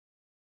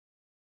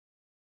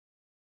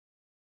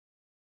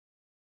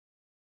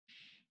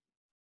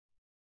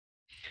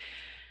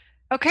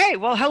Okay,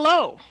 well,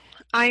 hello.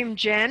 I'm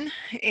Jen,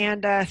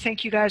 and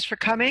thank you guys for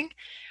coming.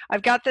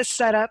 I've got this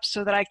set up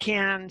so that I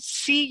can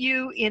see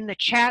you in the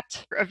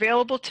chat,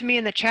 available to me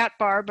in the chat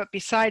bar, but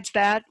besides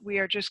that, we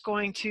are just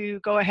going to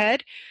go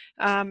ahead.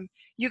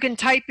 You can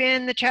type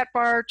in the chat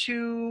bar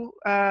to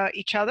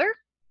each other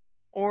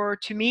or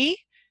to me,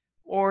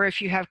 or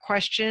if you have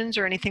questions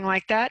or anything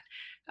like that.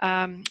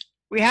 Um,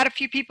 we had a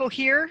few people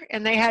here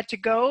and they had to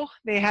go.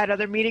 They had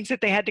other meetings that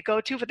they had to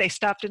go to, but they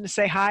stopped in to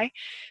say hi.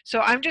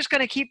 So I'm just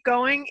going to keep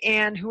going,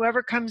 and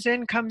whoever comes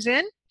in,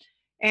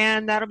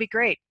 and that'll be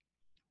great.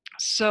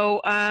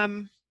 So,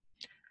 hi,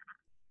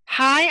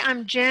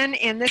 I'm Jen,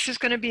 and this is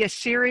going to be a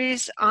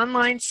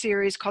online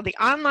series called the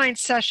Online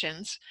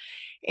Sessions.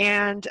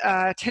 And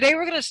today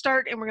we're going to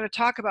start and we're going to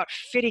talk about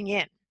fitting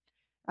in.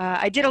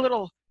 I did a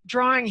little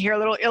drawing here, a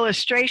little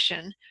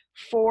illustration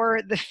for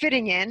the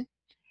fitting in.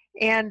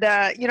 And,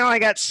 I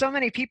got so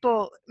many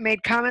people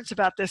made comments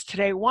about this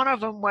today. One of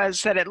them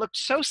was that it looked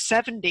so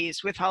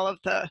 70s with all of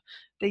the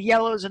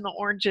yellows and the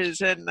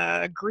oranges and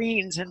the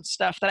greens and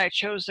stuff that I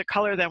chose to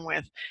color them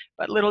with.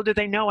 But little do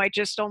they know, I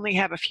just only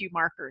have a few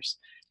markers.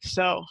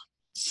 So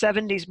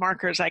 70s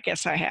markers, I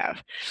guess I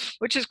have,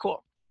 which is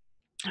cool.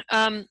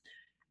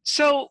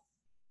 So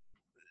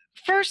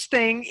first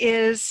thing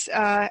is,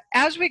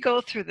 as we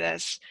go through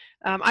this,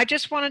 I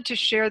just wanted to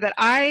share that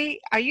I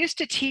used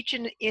to teach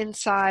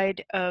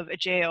inside of a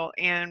jail,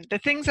 and the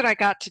things that I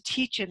got to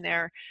teach in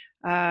there,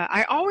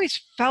 I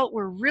always felt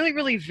were really,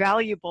 really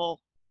valuable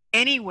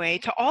anyway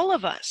to all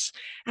of us.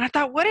 And I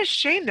thought, what a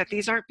shame that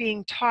these aren't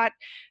being taught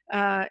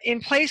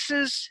in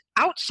places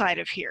outside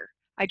of here.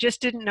 I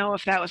just didn't know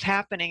if that was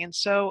happening. And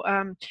so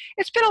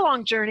it's been a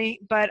long journey,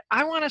 but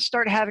I want to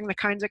start having the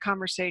kinds of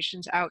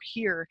conversations out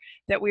here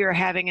that we are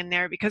having in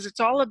there, because it's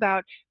all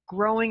about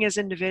growing as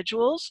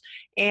individuals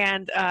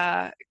and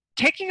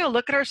taking a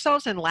look at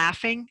ourselves and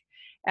laughing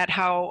at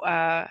how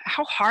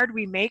hard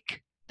we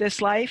make this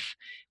life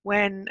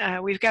when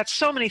we've got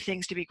so many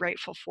things to be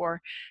grateful for.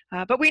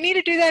 But we need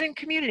to do that in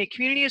community.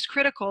 Community is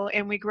critical,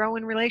 and we grow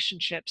in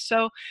relationships.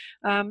 So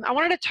I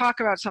wanted to talk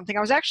about something.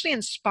 I was actually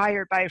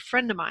inspired by a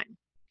friend of mine.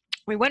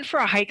 We went for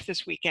a hike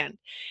this weekend,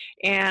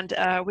 and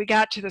we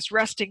got to this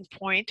resting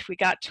point. We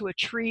got to a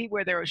tree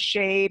where there was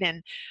shade,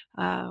 and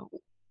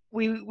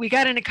we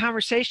got in a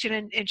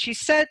conversation, and she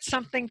said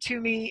something to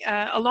me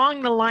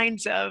along the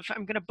lines of,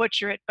 I'm going to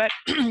butcher it, but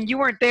you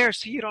weren't there,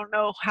 so you don't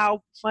know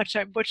how much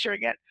I'm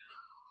butchering it.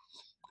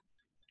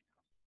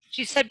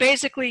 She said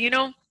basically,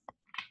 then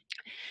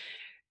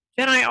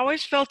I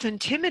always felt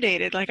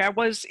intimidated, like I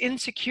was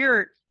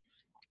insecure.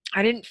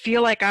 I didn't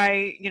feel like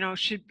I,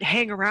 should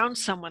hang around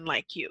someone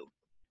like you.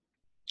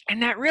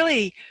 And that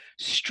really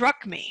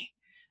struck me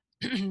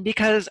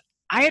because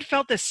I had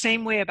felt the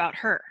same way about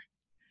her.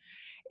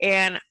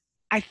 And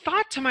I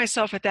thought to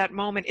myself at that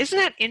moment, isn't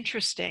that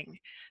interesting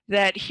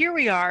that here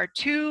we are,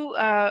 two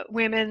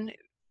women,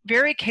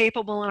 very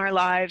capable in our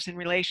lives and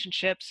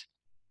relationships,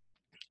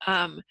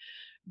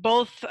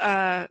 both,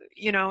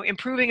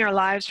 improving our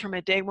lives from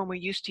a day when we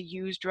used to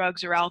use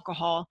drugs or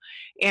alcohol.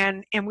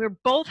 And we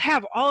both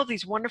have all of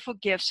these wonderful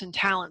gifts and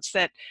talents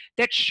that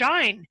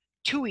shine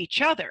to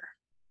each other,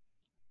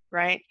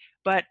 right?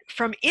 But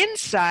from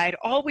inside,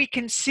 all we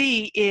can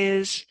see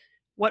is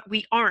what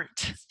we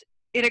aren't.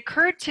 It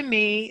occurred to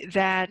me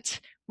that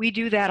we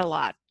do that a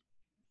lot.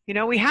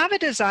 We have a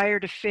desire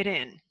to fit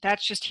in.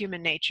 That's just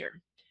human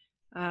nature.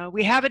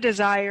 We have a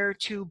desire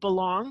to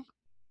belong,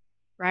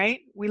 right?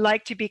 We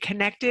like to be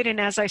connected. And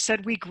as I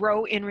said, we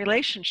grow in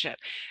relationship.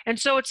 And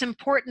so it's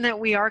important that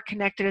we are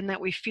connected and that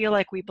we feel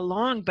like we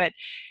belong. But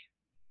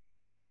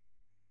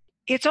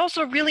it's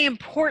also really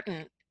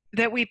important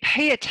that we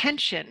pay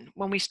attention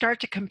when we start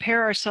to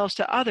compare ourselves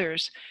to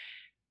others,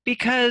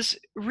 because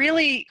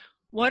really,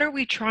 what are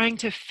we trying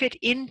to fit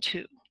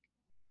into?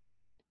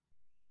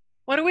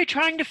 What are we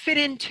trying to fit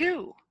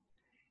into?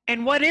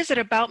 And what is it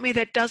about me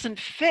that doesn't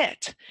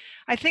fit?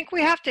 I think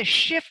we have to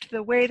shift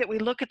the way that we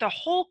look at the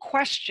whole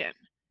question,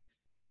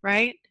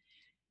 right?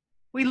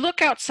 We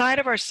look outside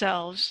of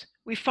ourselves,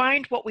 we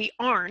find what we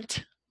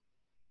aren't,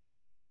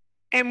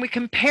 and we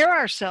compare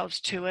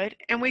ourselves to it,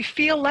 and we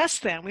feel less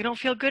than. We don't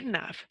feel good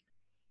enough.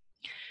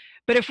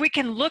 But if we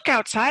can look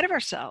outside of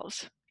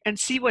ourselves and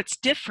see what's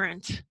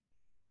different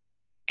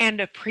and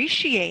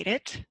appreciate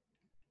it,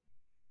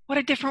 what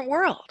a different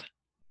world,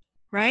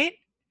 right?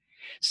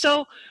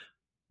 So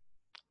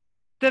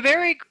the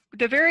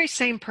very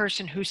same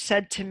person who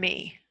said to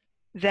me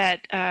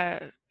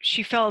that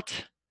she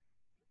felt,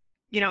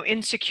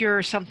 insecure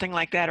or something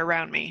like that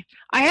around me,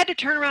 I had to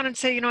turn around and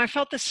say, I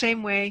felt the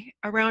same way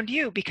around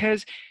you,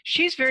 because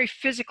she's very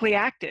physically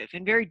active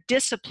and very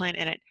disciplined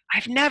in it.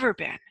 I've never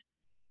been.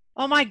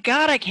 Oh my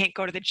God, I can't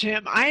go to the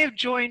gym. I have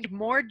joined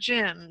more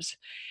gyms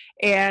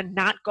and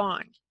not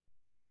gone.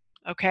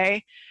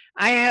 Okay?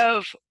 I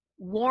have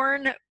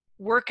worn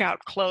workout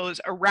clothes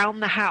around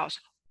the house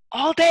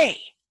all day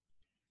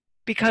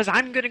because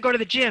I'm going to go to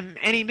the gym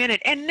any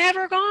minute, and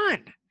never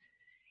gone.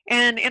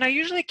 And I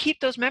usually keep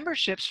those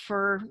memberships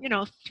for,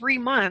 3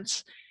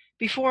 months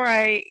before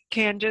I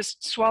can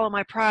just swallow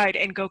my pride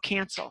and go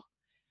cancel.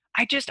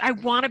 I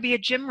want to be a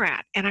gym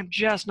rat, and I'm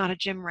just not a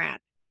gym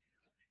rat.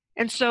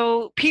 And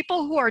so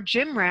people who are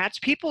gym rats,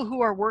 people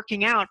who are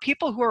working out,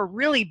 people who are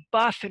really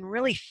buff and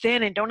really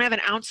thin and don't have an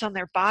ounce on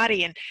their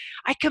body, and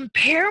I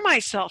compare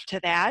myself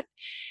to that,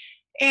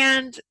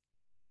 and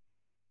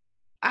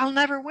I'll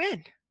never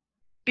win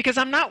because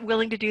I'm not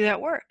willing to do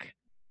that work.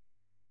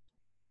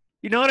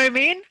 You know what I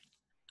mean?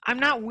 I'm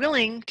not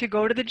willing to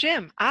go to the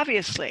gym,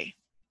 obviously.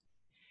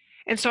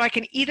 And so I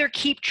can either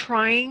keep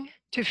trying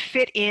to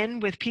fit in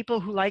with people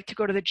who like to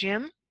go to the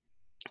gym,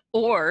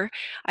 or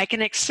I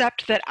can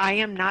accept that I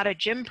am not a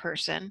gym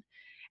person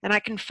and I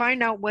can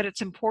find out what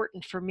it's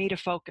important for me to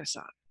focus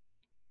on.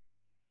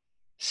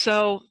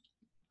 So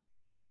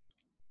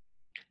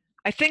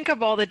I think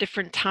of all the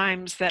different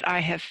times that I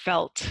have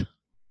felt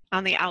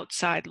on the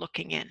outside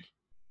looking in.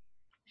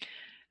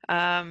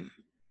 And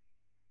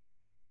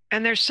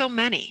there's so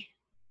many.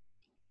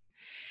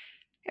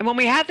 And when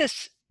we have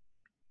this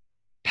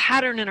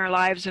pattern in our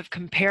lives of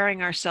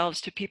comparing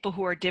ourselves to people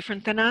who are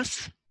different than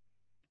us,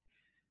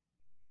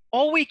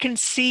 all we can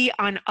see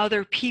on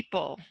other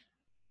people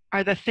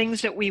are the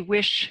things that we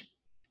wish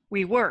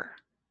we were.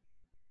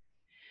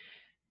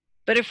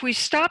 But if we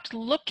stopped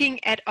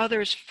looking at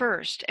others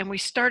first and we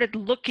started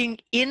looking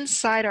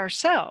inside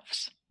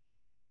ourselves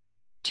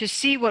to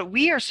see what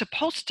we are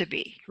supposed to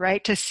be,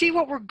 right? To see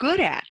what we're good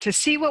at, to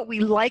see what we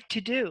like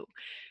to do,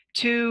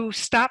 to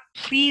stop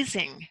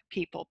pleasing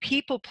people,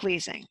 people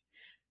pleasing,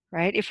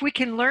 right? If we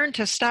can learn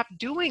to stop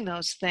doing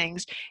those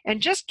things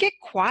and just get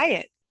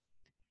quiet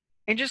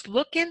and just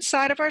look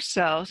inside of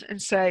ourselves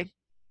and say,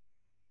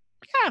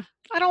 yeah,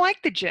 I don't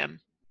like the gym.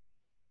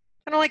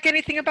 I don't like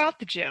anything about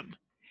the gym.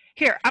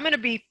 Here, I'm going to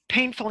be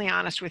painfully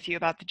honest with you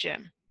about the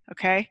gym,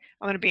 okay?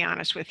 I'm going to be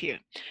honest with you.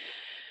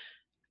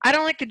 I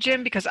don't like the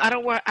gym because I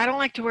don't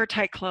like to wear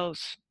tight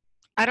clothes.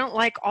 I don't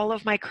like all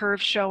of my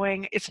curves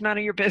showing. It's none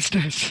of your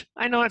business.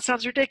 I know it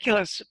sounds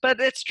ridiculous, but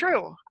it's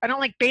true. I don't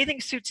like bathing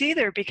suits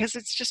either because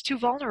it's just too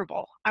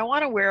vulnerable. I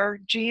want to wear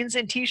jeans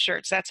and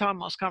t-shirts. That's how I'm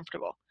most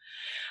comfortable.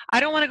 I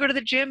don't want to go to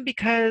the gym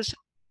because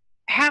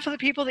half of the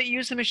people that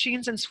use the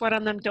machines and sweat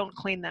on them don't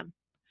clean them.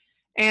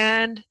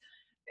 And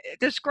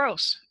it's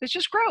gross. It's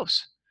just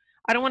gross.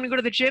 I don't want to go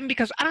to the gym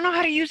because I don't know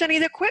how to use any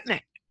of the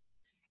equipment.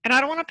 And I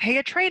don't want to pay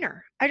a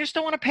trainer. I just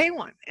don't want to pay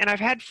one. And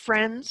I've had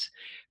friends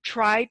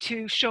try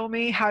to show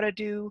me how to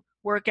do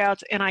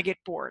workouts and I get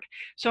bored.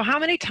 So how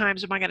many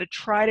times am I going to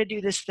try to do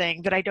this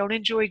thing that I don't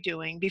enjoy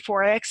doing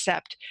before I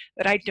accept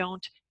that I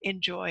don't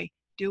enjoy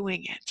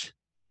doing it?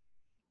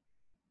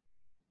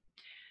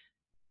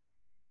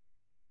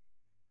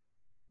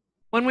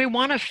 When we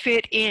want to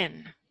fit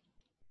in,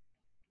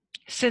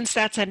 since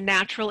that's a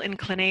natural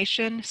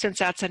inclination, since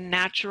that's a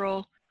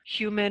natural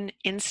human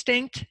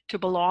instinct to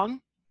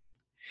belong,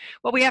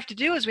 what we have to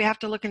do is we have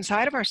to look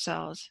inside of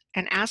ourselves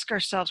and ask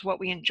ourselves what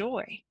we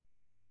enjoy,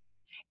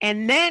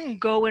 and then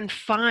go and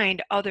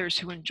find others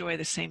who enjoy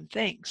the same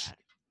things.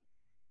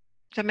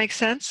 Does that make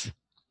sense?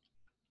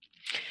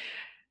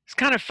 It's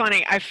kind of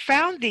funny. I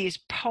found these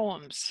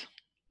poems.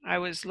 I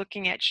was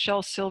looking at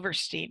Shel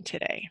Silverstein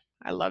today.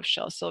 I love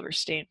Shel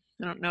Silverstein.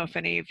 I don't know if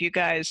any of you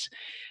guys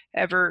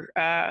ever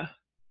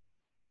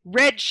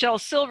read Shel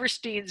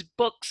Silverstein's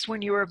books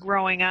when you were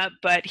growing up,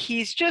 but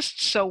he's just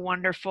so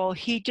wonderful.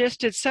 He just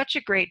did such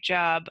a great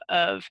job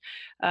of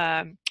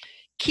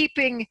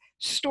keeping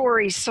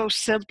stories so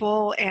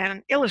simple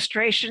and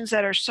illustrations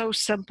that are so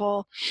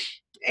simple.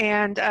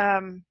 And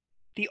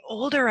the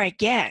older I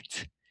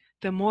get,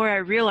 the more I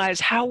realize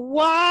how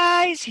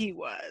wise he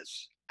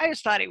was. I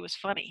just thought he was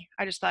funny.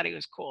 I just thought he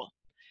was cool.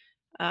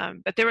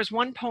 But there was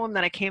one poem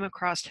that I came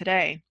across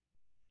today.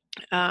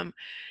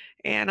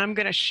 And I'm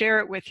going to share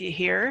it with you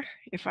here,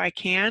 if I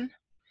can.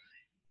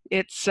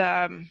 It's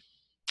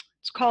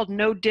called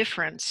No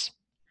Difference.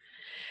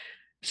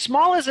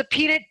 Small as a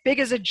peanut, big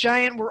as a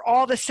giant, we're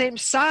all the same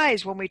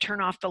size when we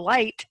turn off the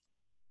light.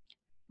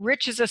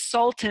 Rich as a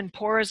sultan,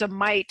 poor as a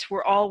mite,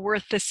 we're all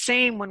worth the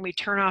same when we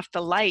turn off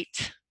the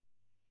light.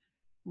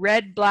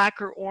 Red,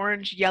 black, or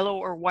orange, yellow,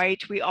 or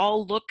white, we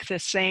all look the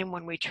same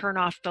when we turn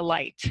off the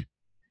light.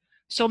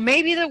 So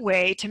maybe the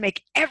way to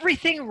make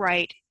everything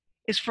right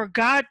is for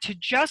God to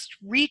just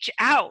reach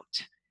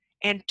out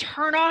and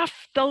turn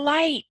off the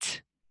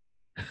light.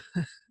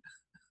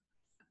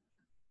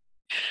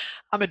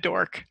 I'm a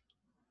dork.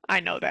 I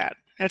know that.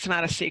 That's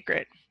not a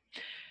secret.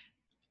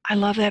 I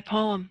love that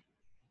poem.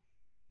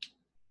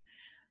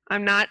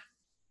 I'm not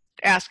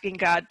asking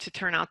God to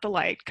turn out the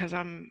light because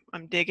I'm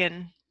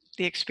digging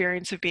the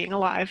experience of being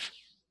alive.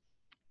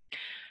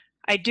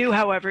 I do,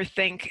 however,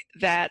 think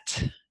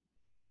that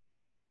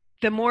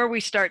the more we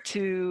start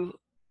to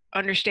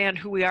understand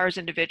who we are as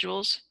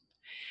individuals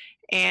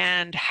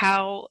and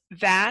how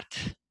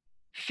that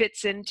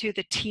fits into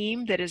the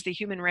team that is the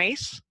human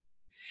race,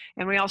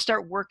 and we all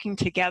start working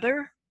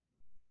together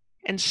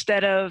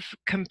instead of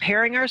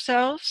comparing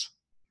ourselves,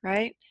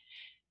 right?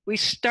 We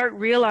start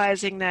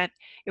realizing that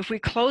if we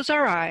close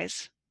our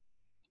eyes,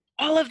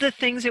 all of the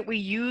things that we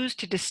use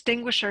to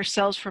distinguish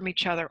ourselves from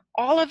each other,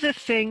 all of the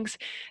things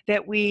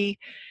that we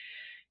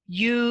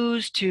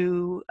use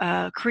to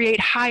create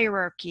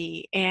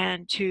hierarchy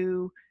and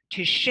to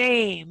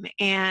shame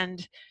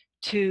and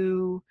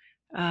to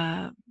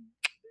uh,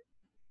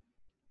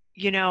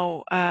 you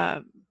know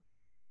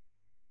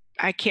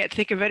I can't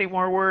think of any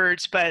more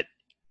words, but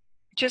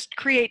just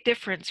create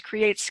difference,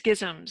 create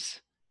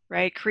schisms,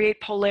 right?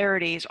 Create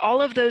polarities.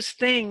 All of those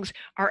things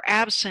are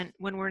absent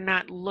when we're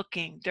not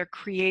looking. They're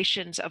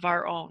creations of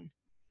our own.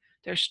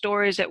 They're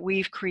stories that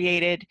we've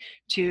created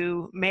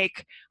to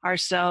make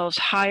ourselves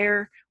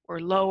higher or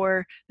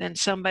lower than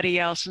somebody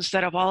else,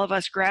 instead of all of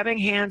us grabbing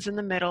hands in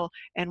the middle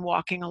and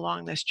walking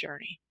along this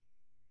journey.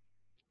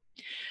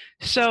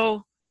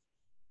 So,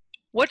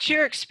 what's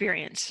your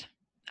experience?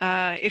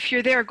 If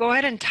you're there, go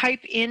ahead and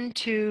type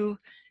into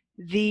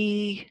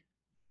the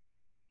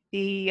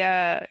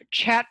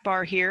chat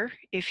bar here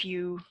if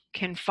you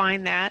can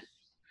find that.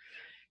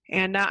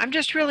 And I'm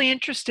just really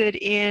interested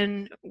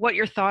in what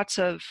your thoughts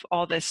of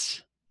all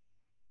this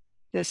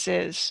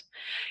is.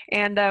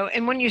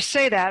 And when you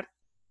say that,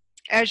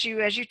 as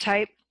you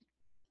type,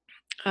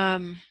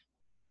 I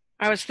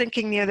was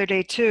thinking the other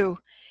day too.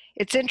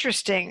 It's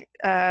interesting.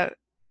 I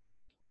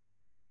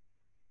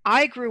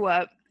grew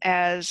up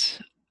as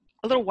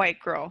a little white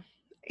girl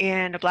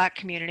in a Black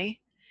community,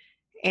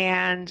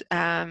 and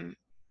I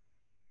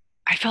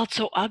felt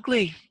so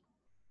ugly.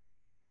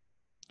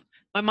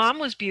 My mom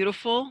was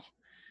beautiful,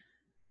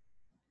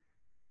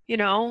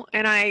 and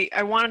I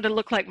wanted to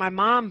look like my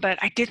mom, but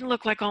I didn't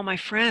look like all my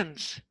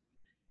friends.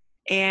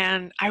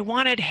 And I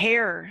wanted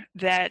hair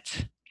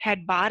that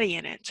had body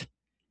in it.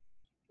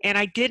 And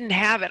I didn't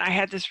have it. I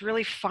had this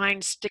really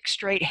fine, stick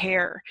straight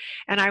hair.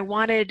 And I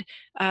wanted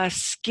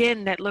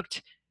skin that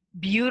looked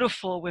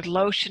beautiful with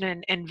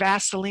lotion and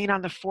Vaseline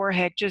on the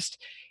forehead,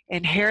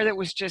 and hair that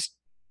was just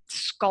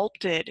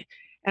sculpted.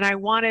 And I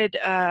wanted,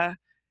 I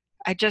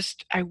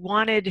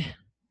wanted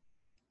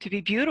to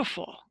be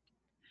beautiful.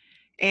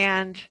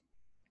 And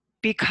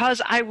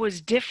because I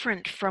was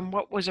different from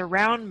what was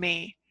around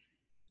me,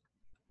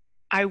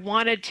 I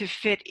wanted to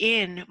fit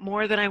in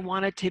more than I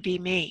wanted to be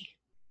me.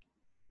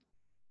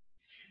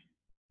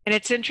 And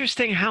it's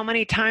interesting how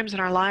many times in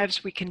our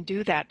lives we can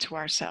do that to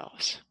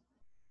ourselves,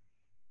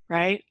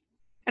 right?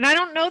 And I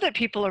don't know that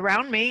people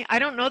around me, I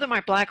don't know that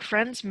my Black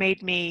friends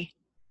made me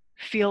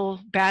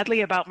feel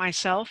badly about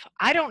myself.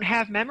 I don't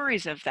have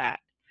memories of that.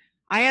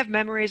 I have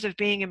memories of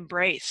being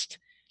embraced.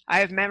 I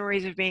have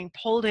memories of being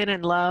pulled in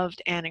and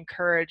loved and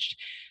encouraged.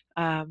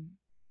 But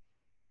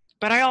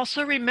I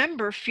also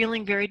remember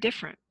feeling very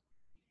different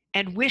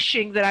and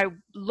wishing that I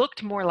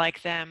looked more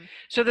like them.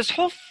 So this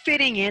whole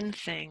fitting in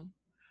thing,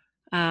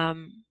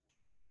 when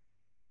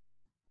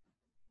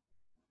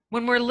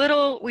we're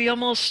little, we don't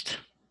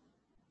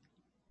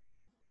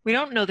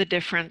know the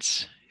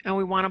difference and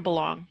we want to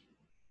belong.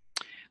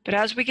 But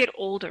as we get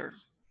older,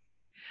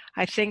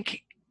 I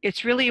think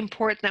it's really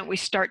important that we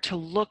start to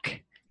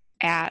look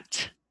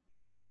at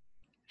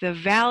the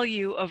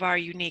value of our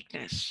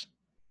uniqueness.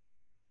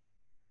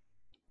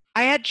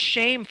 I had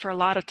shame for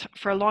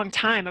a long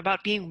time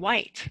about being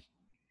white.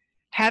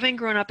 Having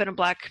grown up in a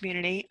Black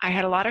community, I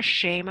had a lot of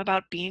shame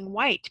about being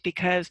white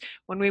because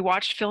when we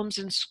watched films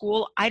in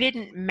school, I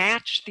didn't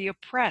match the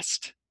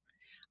oppressed.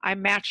 I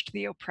matched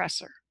the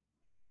oppressor.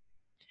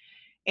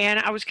 And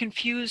I was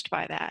confused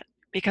by that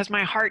because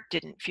my heart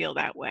didn't feel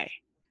that way.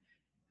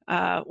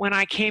 When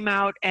I came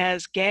out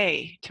as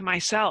gay to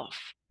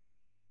myself,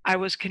 I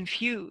was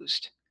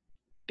confused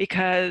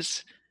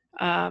because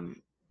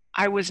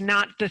I was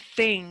not the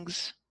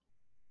things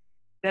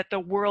that the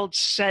world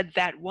said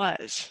that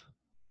was.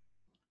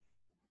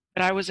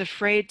 But I was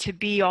afraid to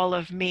be all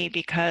of me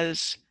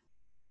because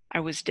I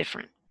was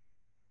different.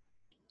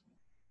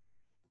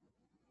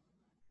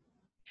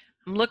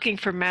 I'm looking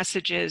for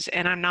messages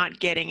and I'm not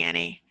getting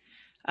any,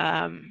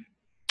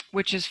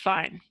 which is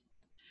fine.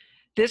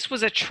 This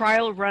was a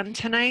trial run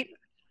tonight.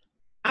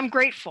 I'm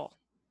grateful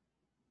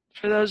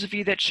for those of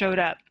you that showed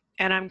up,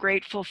 and I'm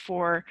grateful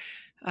for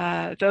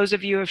those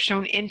of you who have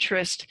shown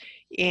interest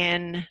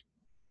in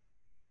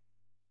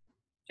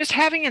just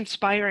having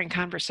inspiring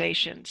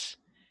conversations.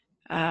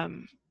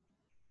 I'm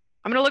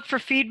going to look for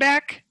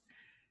feedback,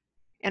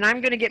 and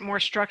I'm going to get more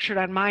structured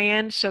on my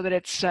end so that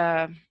it's,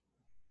 I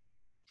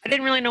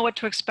didn't really know what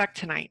to expect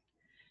tonight,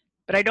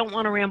 but I don't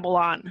want to ramble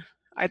on.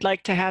 I'd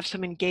like to have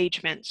some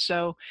engagement.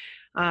 So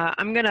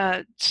I'm going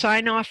to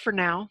sign off for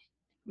now.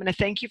 I'm going to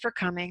thank you for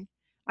coming.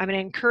 I'm going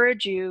to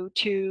encourage you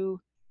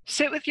to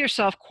sit with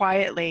yourself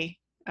quietly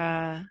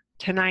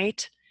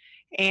tonight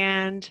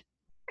and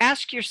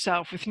ask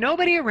yourself, with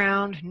nobody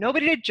around,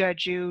 nobody to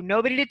judge you,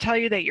 nobody to tell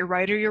you that you're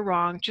right or you're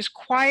wrong, just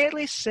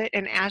quietly sit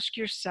and ask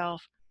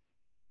yourself,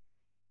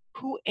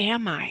 who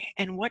am I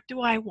and what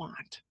do I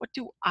want? What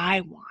do I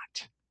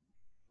want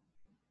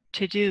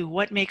to do?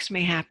 What makes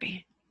me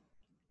happy?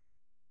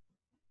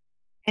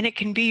 And it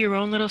can be your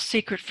own little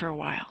secret for a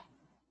while.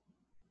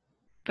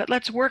 But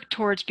let's work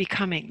towards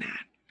becoming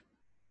that,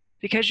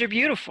 because you're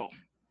beautiful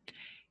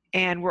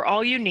and we're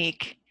all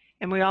unique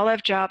and we all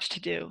have jobs to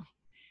do.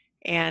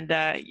 And,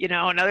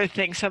 another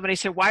thing, somebody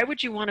said, why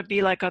would you want to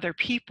be like other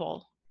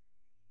people?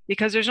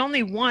 because there's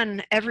only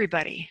one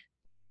everybody.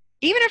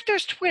 Even if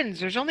there's twins,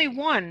 there's only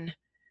one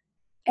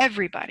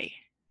everybody,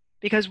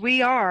 because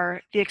we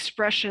are the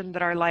expression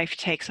that our life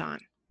takes on.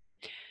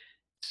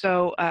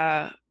 So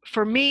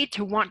for me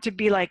to want to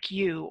be like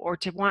you, or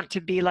to want to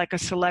be like a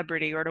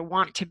celebrity, or to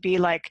want to be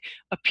like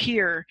a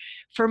peer,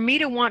 for me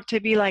to want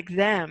to be like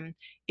them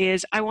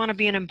is I want to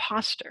be an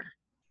imposter.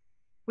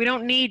 We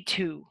don't need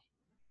two.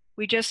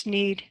 We just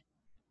need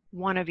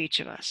one of each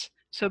of us.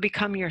 So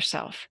become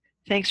yourself.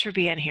 Thanks for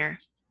being here.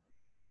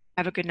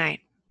 Have a good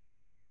night.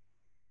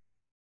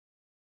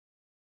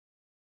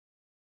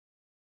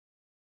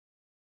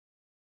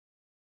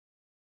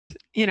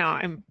 You know,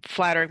 I'm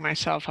flattering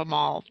myself.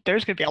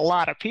 There's going to be a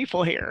lot of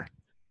people here.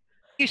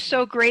 It's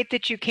so great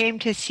that you came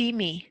to see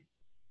me.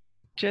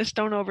 Just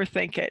don't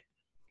overthink it,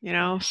 you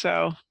know,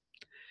 so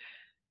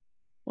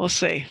we'll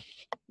see.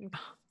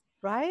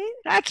 Right?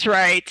 That's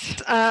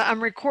right.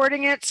 I'm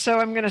recording it, so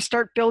I'm going to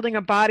start building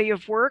a body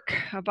of work,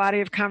 a body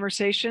of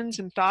conversations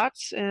and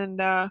thoughts. And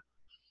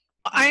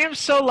I am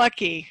so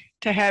lucky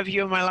to have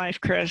you in my life,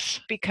 Chris,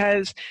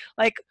 because,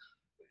 like,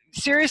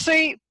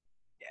 seriously,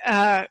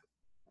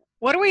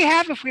 what do we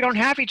have if we don't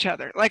have each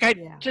other? Like,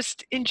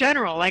 just in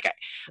general, like,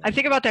 I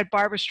think about that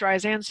Barbra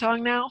Streisand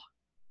song now.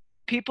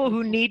 People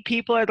who need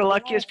people are the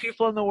luckiest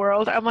people in the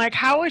world. I'm like,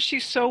 how is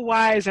she so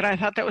wise? And I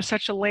thought that was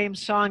such a lame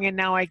song, and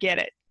now I get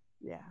it.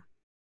 Yeah.